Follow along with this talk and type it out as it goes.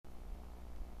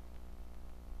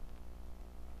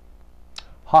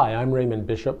Hi, I'm Raymond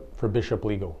Bishop for Bishop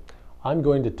Legal. I'm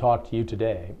going to talk to you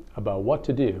today about what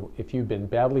to do if you've been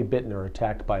badly bitten or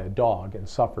attacked by a dog and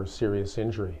suffer serious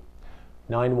injury.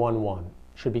 911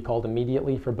 should be called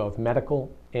immediately for both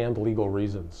medical and legal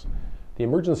reasons. The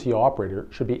emergency operator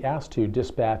should be asked to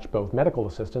dispatch both medical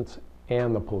assistance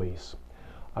and the police.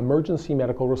 Emergency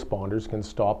medical responders can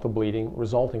stop the bleeding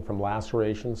resulting from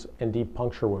lacerations and deep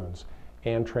puncture wounds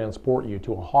and transport you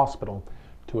to a hospital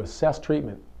to assess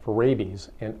treatment for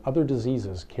rabies and other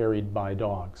diseases carried by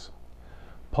dogs.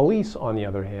 Police, on the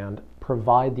other hand,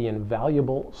 provide the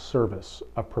invaluable service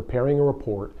of preparing a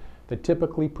report that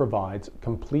typically provides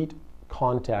complete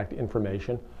contact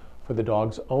information for the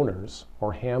dog's owners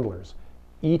or handlers,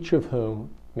 each of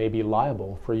whom may be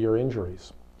liable for your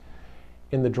injuries.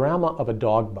 In the drama of a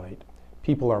dog bite,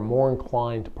 people are more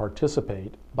inclined to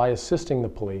participate by assisting the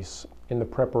police in the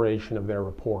preparation of their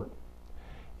report.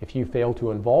 If you fail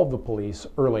to involve the police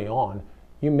early on,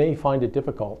 you may find it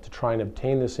difficult to try and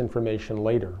obtain this information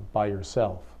later by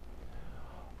yourself.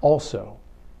 Also,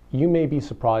 you may be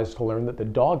surprised to learn that the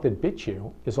dog that bit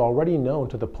you is already known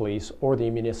to the police or the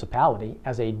municipality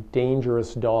as a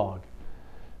dangerous dog.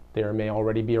 There may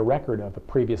already be a record of a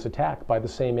previous attack by the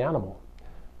same animal.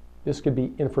 This could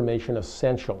be information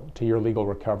essential to your legal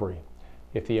recovery.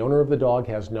 If the owner of the dog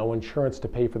has no insurance to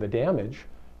pay for the damage,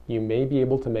 you may be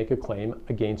able to make a claim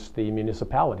against the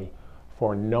municipality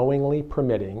for knowingly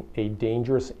permitting a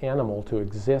dangerous animal to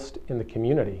exist in the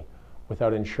community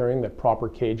without ensuring that proper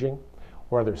caging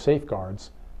or other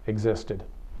safeguards existed.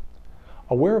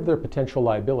 Aware of their potential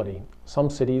liability, some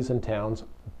cities and towns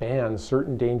ban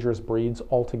certain dangerous breeds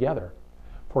altogether.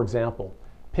 For example,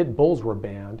 pit bulls were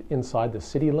banned inside the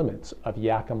city limits of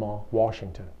Yakima,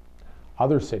 Washington.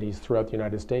 Other cities throughout the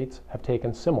United States have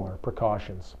taken similar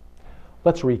precautions.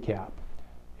 Let's recap.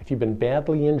 If you've been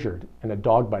badly injured in a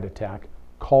dog bite attack,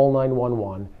 call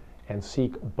 911 and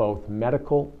seek both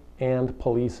medical and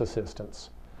police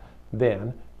assistance.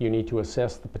 Then you need to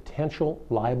assess the potential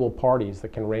liable parties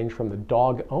that can range from the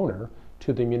dog owner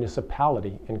to the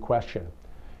municipality in question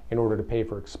in order to pay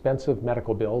for expensive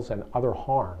medical bills and other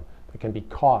harm that can be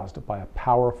caused by a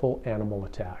powerful animal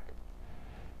attack.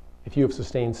 If you have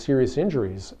sustained serious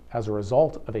injuries as a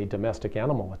result of a domestic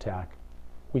animal attack,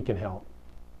 we can help.